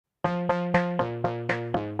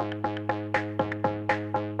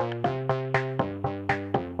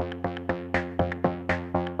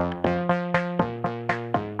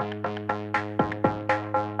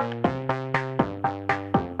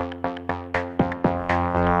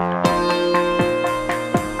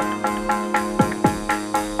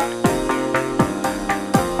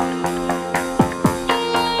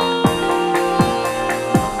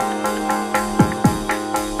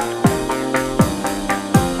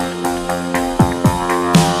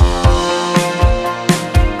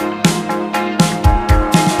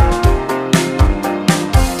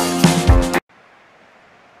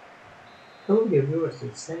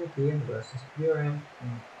course, it's Saint-Étienne versus QRM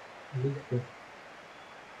in Ligue 2.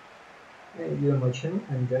 You are watching,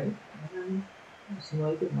 enjoy, and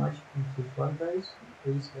simulated match in FIFA, guys.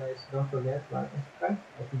 Please, guys, don't forget like and subscribe.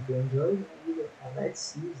 I think you enjoyed the video, and let's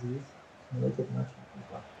see this simulated match in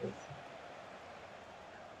FIFA. Let's see.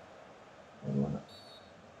 I wanna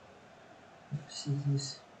see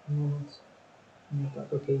this moment.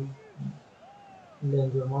 Okay,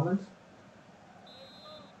 danger moment.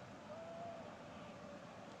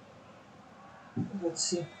 Let's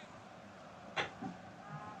see.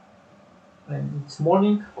 And it's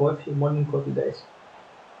morning coffee, guys.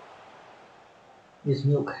 With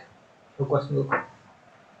milk, of course, milk.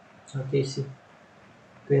 Okay, see.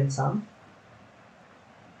 Green sun.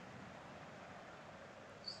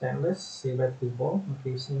 Stainless, see that with ball.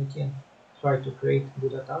 Okay, so we can try to create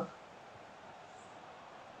good attack.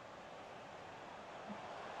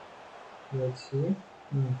 Let's see.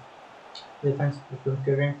 Defense from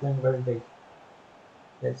QRM playing very great.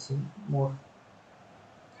 Let's see more.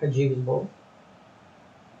 Haji with ball.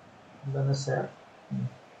 Benacer.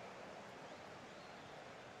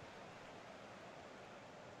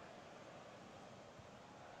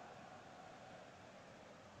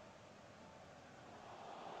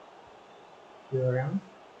 QRM.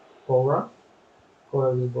 Cora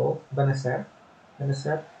with ball. Benacer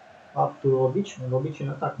up to Robic. Robic in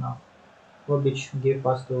attack now. Robic give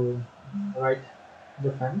pass to right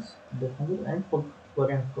defender, and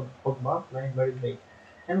Florian Pogba playing very great.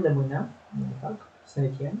 And Lemina in attack.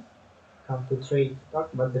 Saint-Étienne come to trade attack,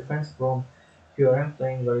 but defense from QRM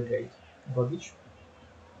playing very great. Robic,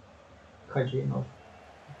 Haji, no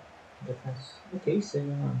defense. Okay, so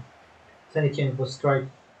Saint-Étienne was tried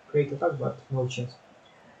great attack, but no chance.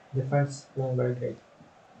 Defense playing very great.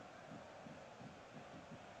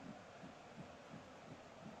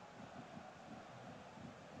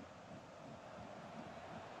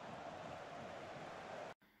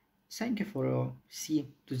 Thank you for see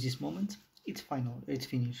to this moment. It's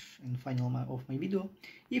finished and final of my video.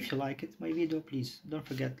 If you like it my video, please don't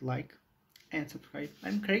forget like and subscribe.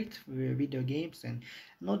 I'm create video games and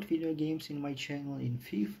not video games in my channel in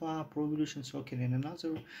FIFA, Pro Evolution Soccer, and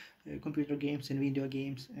another computer games and video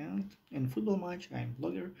games, and in football match I'm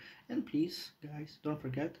blogger. And please guys, don't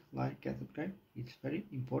forget like and subscribe. It's very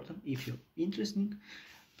important. If you're interested,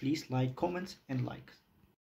 please like, comments and like.